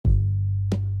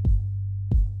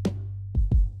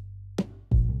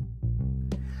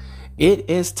It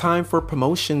is time for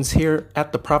promotions here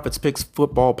at the Profits Picks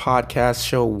Football Podcast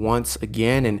Show once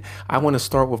again. And I want to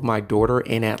start with my daughter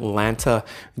in Atlanta,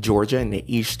 Georgia, in the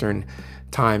Eastern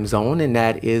time zone. And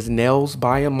that is Nails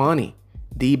by Amani,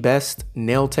 the best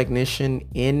nail technician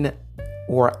in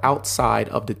or outside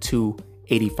of the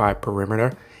 285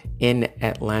 perimeter in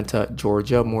Atlanta,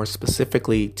 Georgia, more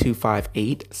specifically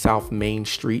 258 South Main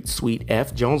Street, Suite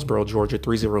F, Jonesboro, Georgia,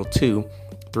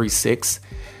 30236.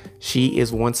 She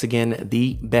is once again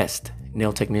the best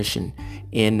nail technician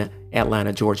in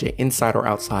Atlanta, Georgia, inside or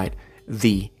outside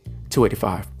the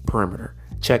 285 perimeter.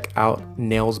 Check out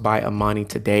Nails by Amani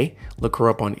today. Look her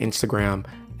up on Instagram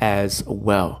as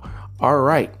well. All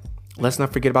right, let's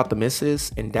not forget about the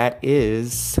misses, and that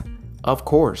is, of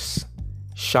course,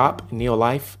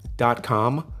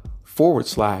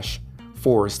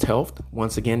 shopneolife.com/Forest Health.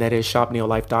 Once again, that is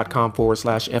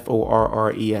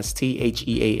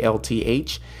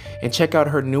shopneolife.com/FORRESTHEALTH. And check out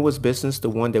her newest business, the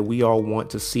one that we all want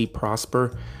to see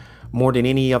prosper more than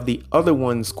any of the other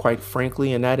ones, quite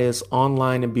frankly, and that is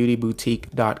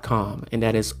onlinebeautyboutique.com. And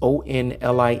that is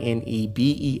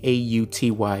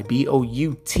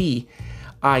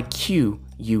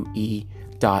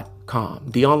onlinebeautyique.com.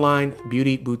 The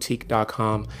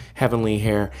onlinebeautyboutique.com, Heavenly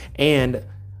Hair. And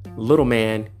little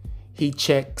man, he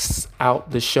checks out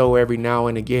the show every now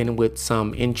and again with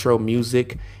some intro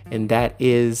music, and that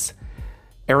is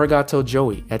Arigato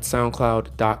Joey at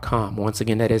SoundCloud.com. Once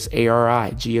again, that is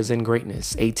ARIG as in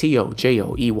greatness,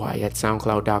 ATOJOEY at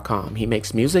SoundCloud.com. He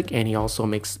makes music, and he also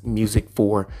makes music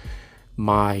for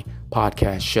my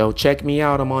podcast show. Check me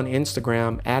out. I'm on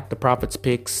Instagram at The Profits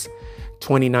Picks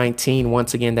 2019.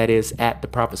 Once again, that is at The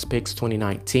Profits Picks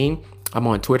 2019. I'm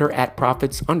on Twitter at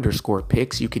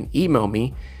Profits_Picks. You can email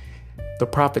me,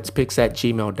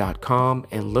 theprofitspicks@gmail.com,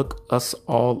 and look us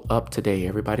all up today.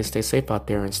 Everybody stay safe out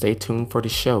there and stay tuned for the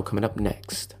show coming up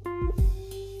next.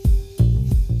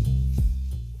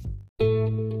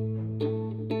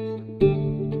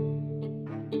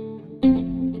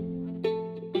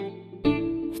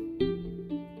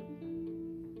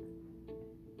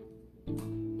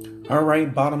 All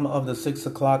right, bottom of the 6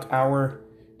 o'clock hour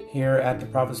here at the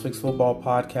Profits Picks Football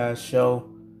Podcast Show.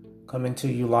 Coming to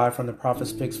you live from the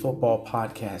Profits Picks Football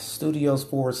Podcast Studios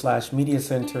 / Media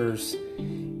Centers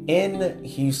in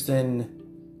Houston,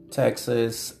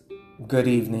 Texas. Good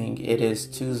evening. It is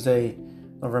Tuesday,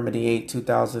 November the 8th,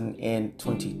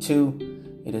 2022.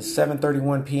 It is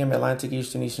 7:31 p.m. Atlantic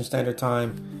Eastern Standard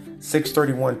Time,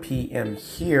 6:31 p.m.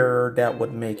 here. That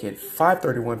would make it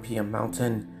 5:31 p.m.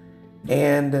 Mountain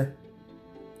and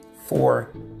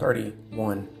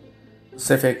 4:31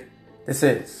 Pacific. This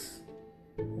is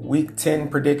Week 10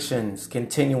 predictions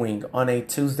continuing on a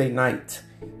Tuesday night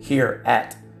here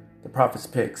at the Profits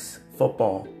Picks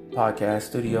Football Podcast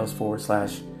Studios /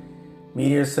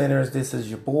 Media Centers. This is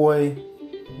your boy,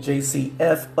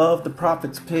 JCF of the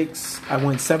Profits Picks. I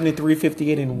went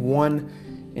 73-58-1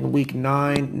 in Week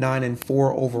 9,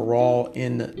 9-4 overall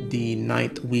in the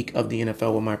 9th week of the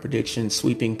NFL with my predictions,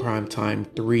 sweeping primetime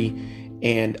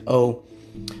 3-0.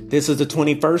 This is the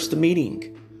 21st meeting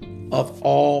of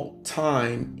all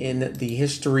time in the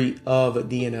history of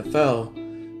the NFL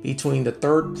between the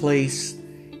third place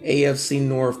AFC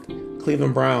North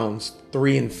Cleveland Browns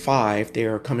 3-5. They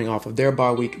are coming off of their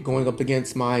bye week, going up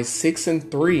against my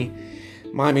 6-3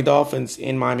 Miami Dolphins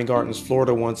in Miami Gardens,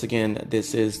 Florida. Once again,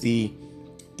 this is the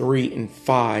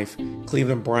 3-5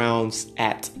 Cleveland Browns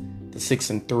at the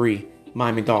 6-3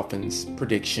 Miami Dolphins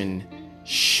prediction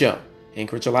show.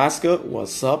 Anchorage, Alaska,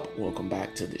 what's up? Welcome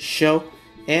back to the show.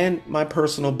 And my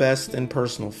personal best and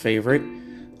personal favorite,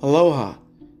 aloha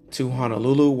to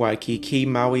Honolulu, Waikiki,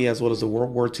 Maui, as well as the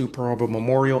World War II Pearl Harbor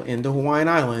Memorial in the Hawaiian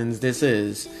Islands. This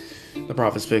is the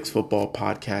Profits Picks Football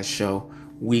Podcast Show,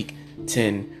 Week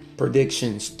 10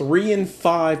 predictions.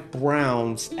 3-5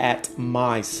 Browns at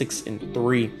my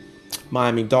 6-3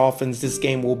 Miami Dolphins. This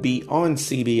game will be on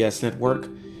CBS Network,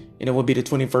 and it will be the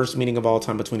 21st meeting of all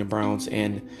time between the Browns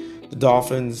and the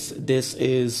Dolphins. This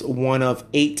is one of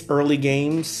 8 early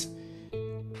games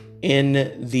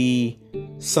in the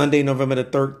Sunday, November the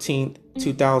 13th,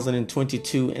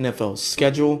 2022 NFL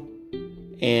schedule.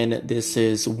 And this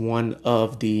is one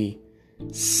of the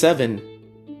 7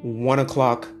 1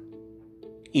 o'clock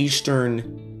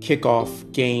Eastern kickoff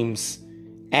games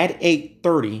at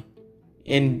 8:30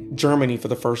 in Germany for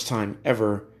the first time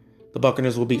ever. The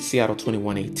Buccaneers will beat Seattle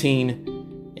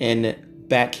 21-18. And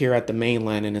back here at the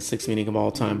mainland in the 6th meeting of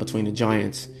all time between the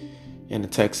Giants and the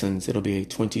Texans, it'll be a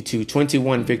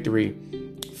 22-21 victory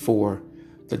for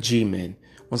the G-Men.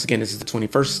 Once again, this is the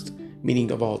 21st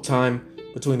meeting of all time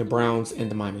between the Browns and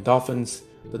the Miami Dolphins.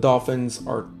 The Dolphins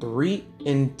are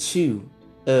 3-2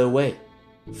 away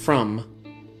from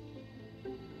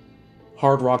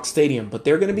Hard Rock Stadium. But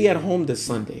they're going to be at home this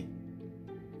Sunday.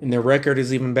 And their record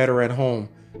is even better at home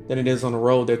than it is on the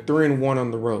road. They're 3-1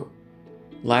 on the road.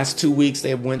 Last 2 weeks, they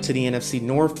have went to the NFC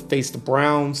North, faced the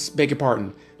Browns,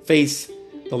 faced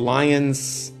the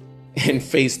Lions, and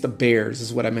faced the Bears,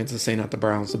 is what I meant to say, not the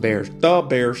Browns, the Bears. The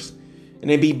Bears. And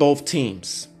they beat both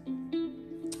teams.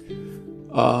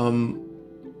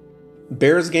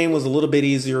 Bears game was a little bit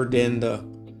easier than the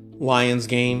Lions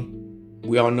game.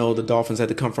 We all know the Dolphins had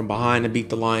to come from behind to beat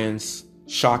the Lions.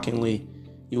 Shockingly,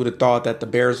 you would have thought that the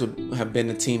Bears would have been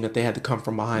the team that they had to come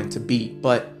from behind to beat.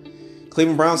 But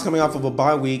Cleveland Browns coming off of a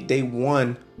bye week, they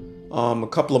won a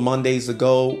couple of Mondays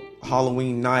ago,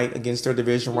 Halloween night, against their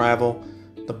division rival,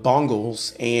 the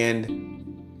Bengals.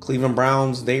 And Cleveland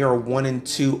Browns, they are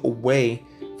 1-2 away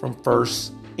from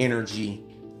First Energy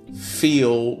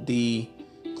Field. The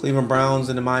Cleveland Browns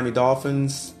and the Miami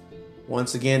Dolphins,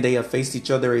 once again, they have faced each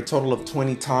other a total of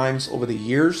 20 times over the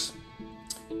years.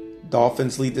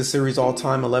 Dolphins lead this series all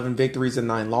time, 11 victories and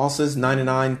 9 losses,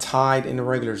 9-9 tied in the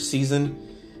regular season,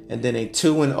 and then a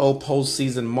 2-0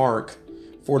 postseason mark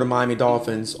for the Miami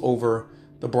Dolphins over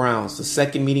the Browns. The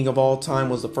second meeting of all time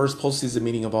was the first postseason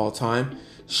meeting of all time,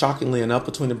 shockingly enough,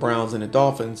 between the Browns and the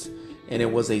Dolphins, and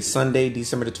it was a Sunday,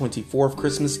 December the 24th,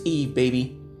 Christmas Eve,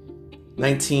 baby,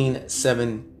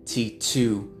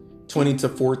 1972,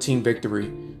 20-14 victory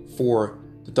for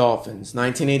the Dolphins.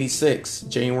 1986,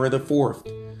 January the 4th,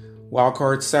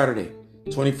 wildcard Saturday,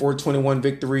 24-21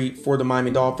 victory for the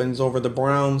Miami Dolphins over the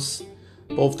Browns.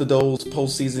 Both of those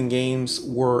postseason games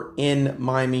were in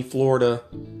Miami, Florida,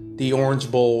 the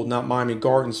Orange Bowl, not Miami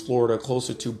Gardens, Florida,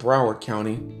 closer to Broward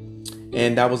County.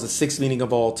 And that was the sixth meeting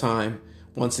of all time.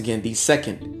 Once again, the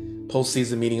second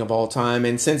postseason meeting of all time.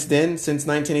 And since then, since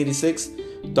 1986,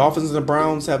 Dolphins and the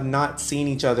Browns have not seen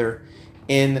each other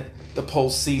in the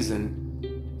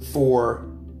postseason for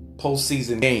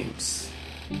postseason games.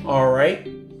 All right.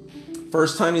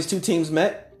 First time these two teams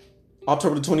met,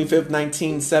 October the 25th,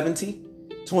 1970.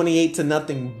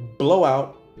 28-0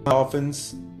 blowout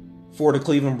Dolphins for the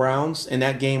Cleveland Browns. And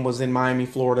that game was in Miami,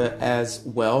 Florida as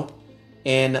well.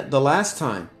 And the last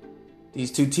time these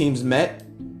two teams met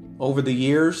over the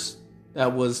years,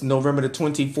 that was November the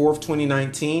 24th,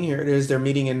 2019. Here it is. They're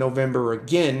meeting in November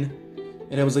again.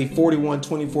 And it was a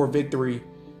 41-24 victory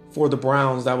for the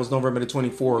Browns. That was November the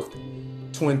 24th,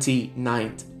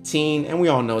 2019. And we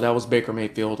all know that was Baker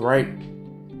Mayfield, right?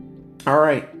 All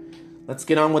right. Let's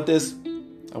get on with this.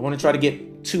 I want to try to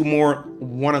get 2 more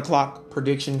 1 o'clock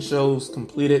prediction shows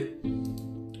completed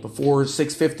before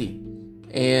 6:50.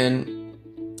 And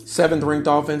 7th ranked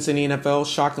offense in the NFL,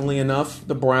 shockingly enough,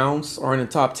 the Browns are in the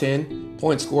top 10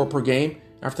 points scored per game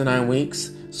after 9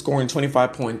 weeks, scoring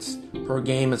 25 points per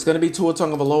game. It's going to be Tua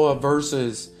Tagovailoa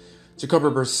versus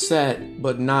Jacoby Brissett,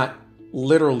 but not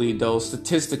literally, though.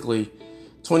 Statistically,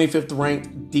 25th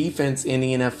ranked defense in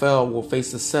the NFL will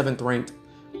face the 7th ranked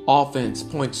offense,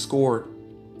 points scored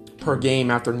per game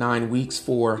after 9 weeks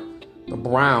for the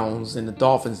Browns, and the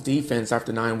Dolphins defense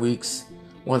after 9 weeks,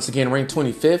 once again ranked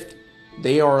 25th.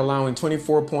 They are allowing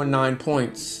 24.9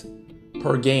 points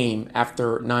per game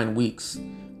after 9 weeks.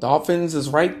 Dolphins is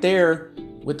right there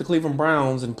with the Cleveland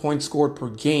Browns in points scored per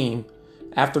game.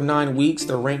 After 9 weeks,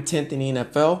 they're ranked 10th in the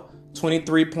NFL,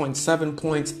 23.7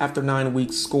 points after 9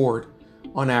 weeks scored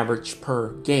on average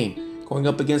per game. Going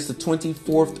up against the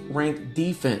 24th ranked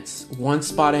defense, 1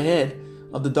 spot ahead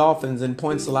of the Dolphins in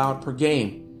points allowed per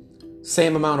game.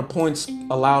 Same amount of points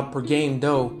allowed per game,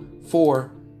 though,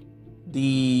 for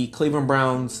the Cleveland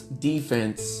Browns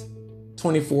defense,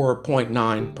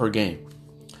 24.9 per game.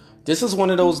 This is one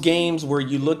of those games where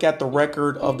you look at the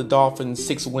record of the Dolphins,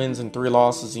 6 wins and 3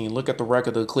 losses, and you look at the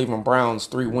record of the Cleveland Browns,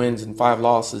 3 wins and 5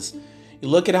 losses. You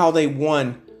look at how they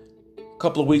won a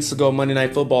couple of weeks ago, Monday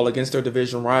Night Football, against their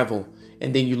division rival,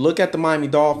 and then you look at the Miami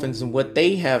Dolphins and what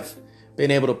they have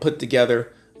been able to put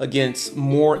together against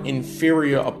more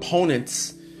inferior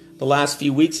opponents the last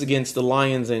few weeks against the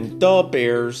Lions and the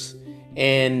Bears,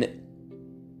 and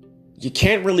you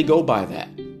can't really go by that.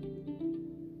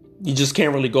 You just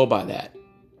can't really go by that.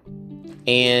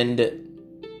 And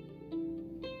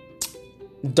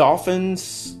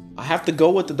Dolphins, I have to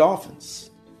go with the Dolphins.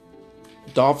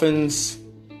 Dolphins,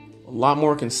 a lot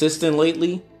more consistent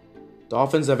lately.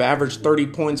 Dolphins have averaged 30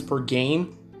 points per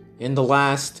game in the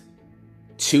last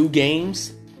 2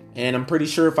 games. And I'm pretty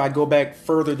sure if I go back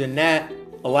further than that,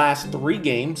 the last 3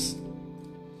 games.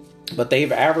 But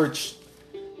they've averaged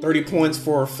 30 points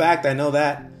for a fact. I know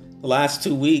that. The last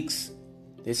 2 weeks,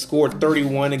 they scored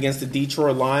 31 against the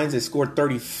Detroit Lions. They scored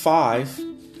 35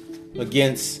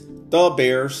 against the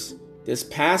Bears this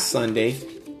past Sunday.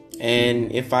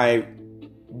 And if I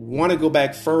want to go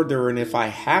back further, and if I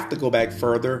have to go back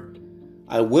further,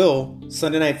 I will.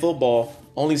 Sunday Night Football,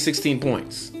 only 16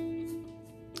 points.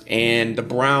 And the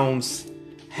Browns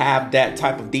have that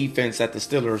type of defense that the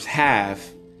Steelers have.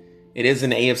 It is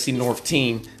an AFC North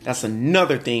team. That's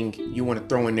another thing you want to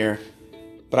throw in there.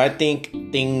 But I think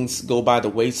things go by the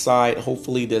wayside.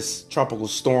 Hopefully this tropical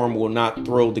storm will not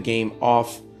throw the game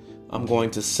off. I'm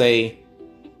going to say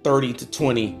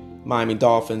 30-20 Miami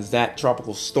Dolphins. That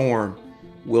tropical storm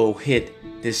will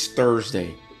hit this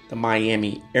Thursday, the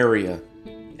Miami area,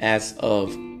 as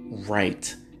of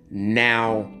right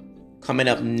now. Coming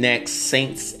up next,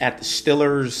 Saints at the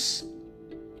Steelers,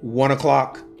 1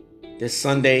 o'clock this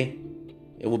Sunday.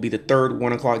 It will be the third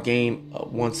 1 o'clock game,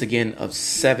 once again, of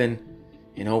 7.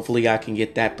 And hopefully I can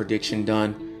get that prediction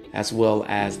done, as well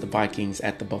as the Vikings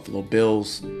at the Buffalo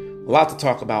Bills. A lot to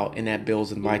talk about in that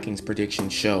Bills and Vikings prediction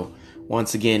show.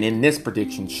 Once again, in this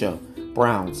prediction show,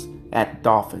 Browns at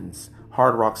Dolphins,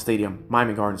 Hard Rock Stadium,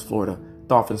 Miami Gardens, Florida.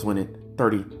 Dolphins win it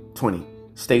 30-20.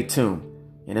 Stay tuned.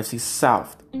 NFC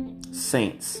South,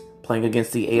 Saints playing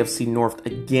against the AFC North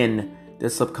again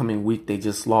this upcoming week. They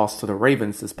just lost to the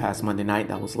Ravens this past Monday night.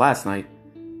 That was last night.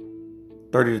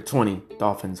 30-20,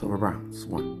 Dolphins over Browns.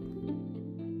 1.